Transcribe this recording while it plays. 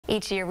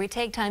Each year, we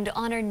take time to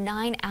honor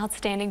 9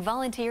 outstanding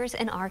volunteers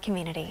in our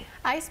community.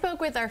 I spoke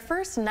with our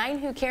first 9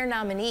 Who Care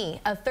nominee,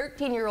 a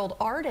 13-year-old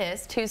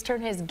artist who's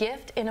turned his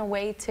gift in a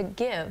way to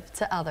give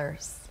to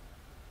others.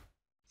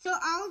 So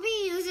I'll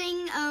be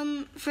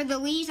using, for the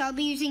leaves, I'll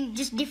be using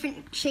just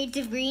different shades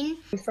of green.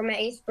 For my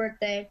 8th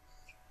birthday,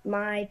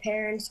 my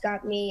parents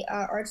got me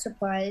art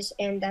supplies,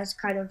 and that's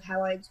kind of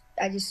how I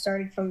just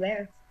started from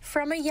there.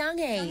 From a young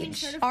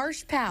age,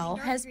 Arsh Pal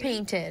has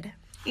painted.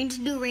 And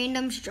to do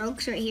random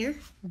strokes right here.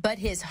 But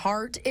his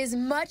heart is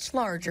much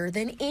larger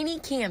than any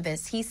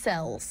canvas he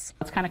sells.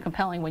 It's kind of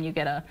compelling when you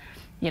get a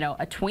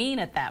tween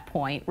at that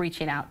point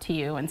reaching out to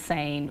you and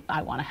saying,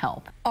 I want to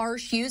help.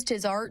 Arsh used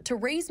his art to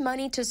raise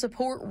money to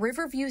support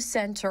Riverview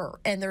Center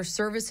and their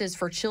services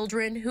for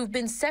children who've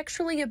been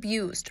sexually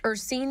abused or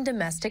seen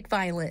domestic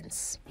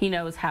violence. He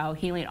knows how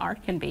healing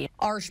art can be.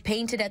 Arsh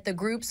painted at the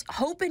group's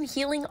Hope and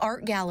Healing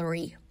Art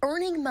Gallery,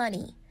 earning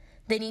money.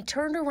 Then he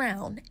turned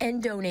around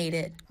and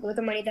donated. With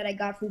the money that I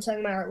got from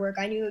selling my artwork,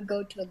 I knew it would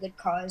go to a good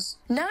cause.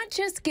 Not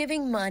just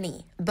giving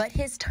money, but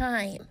his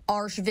time.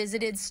 Arsh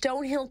visited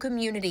Stonehill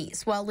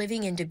communities while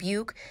living in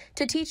Dubuque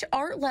to teach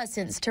art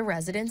lessons to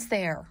residents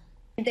there.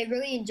 They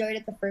really enjoyed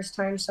it the first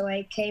time, so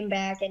I came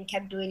back and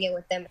kept doing it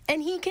with them.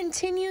 And he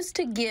continues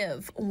to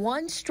give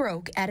one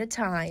stroke at a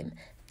time,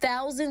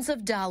 thousands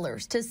of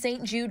dollars to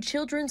St. Jude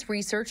Children's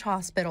Research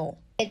Hospital.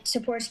 It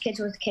supports kids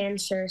with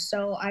cancer,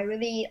 so I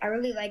really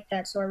like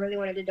that, so I really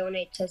wanted to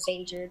donate to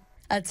St. Jude.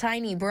 A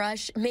tiny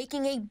brush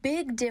making a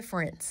big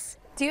difference.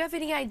 Do you have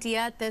any idea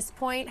at this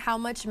point how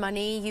much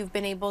money you've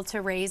been able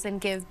to raise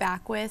and give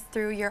back with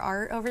through your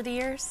art over the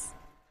years?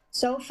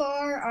 So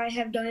far, I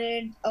have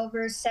donated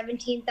over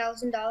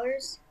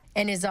 $17,000.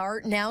 And his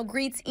art now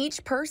greets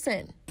each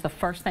person. The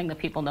first thing that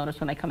people notice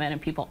when they come in,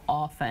 and people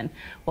often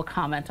will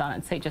comment on it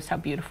and say just how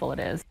beautiful it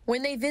is.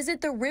 When they visit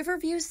the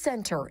Riverview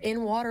Center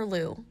in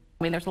Waterloo.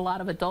 I mean, there's a lot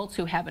of adults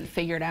who haven't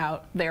figured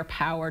out their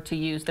power to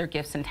use their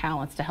gifts and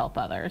talents to help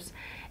others.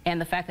 And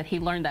the fact that he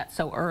learned that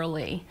so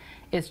early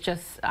is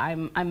just,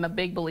 I'm a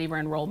big believer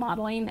in role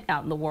modeling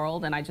out in the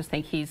world, and I just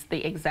think he's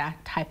the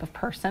exact type of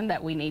person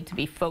that we need to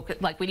be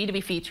we need to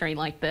be featuring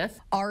like this.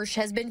 Arsh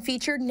has been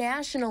featured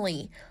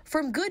nationally,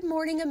 from Good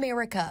Morning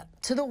America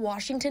to the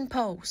Washington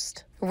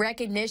Post.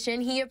 Recognition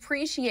he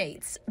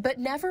appreciates, but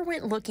never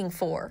went looking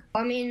for.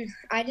 I mean,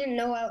 I didn't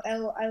know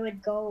I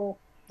would go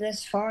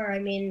this far. I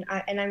mean,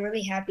 and I'm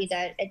really happy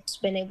that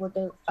I've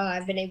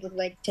been able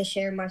to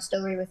share my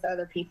story with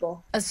other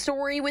people. A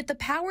story with the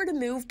power to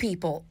move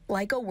people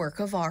like a work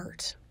of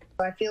art.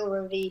 I feel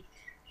really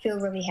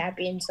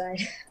happy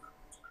inside.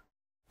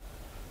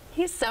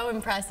 He's so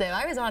impressive.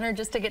 I was honored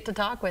just to get to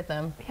talk with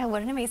him. Yeah,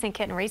 what an amazing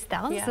kid, and raised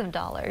thousands of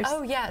dollars.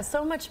 Oh yeah,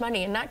 so much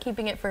money, and not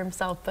keeping it for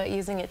himself, but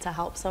using it to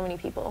help so many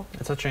people.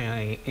 At such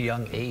a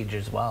young age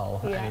as well.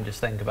 Yeah. I mean,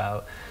 just think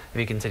about if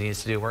he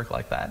continues to do work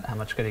like that, how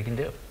much good he can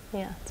do.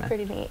 Yeah, it's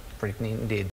pretty neat. Pretty neat indeed.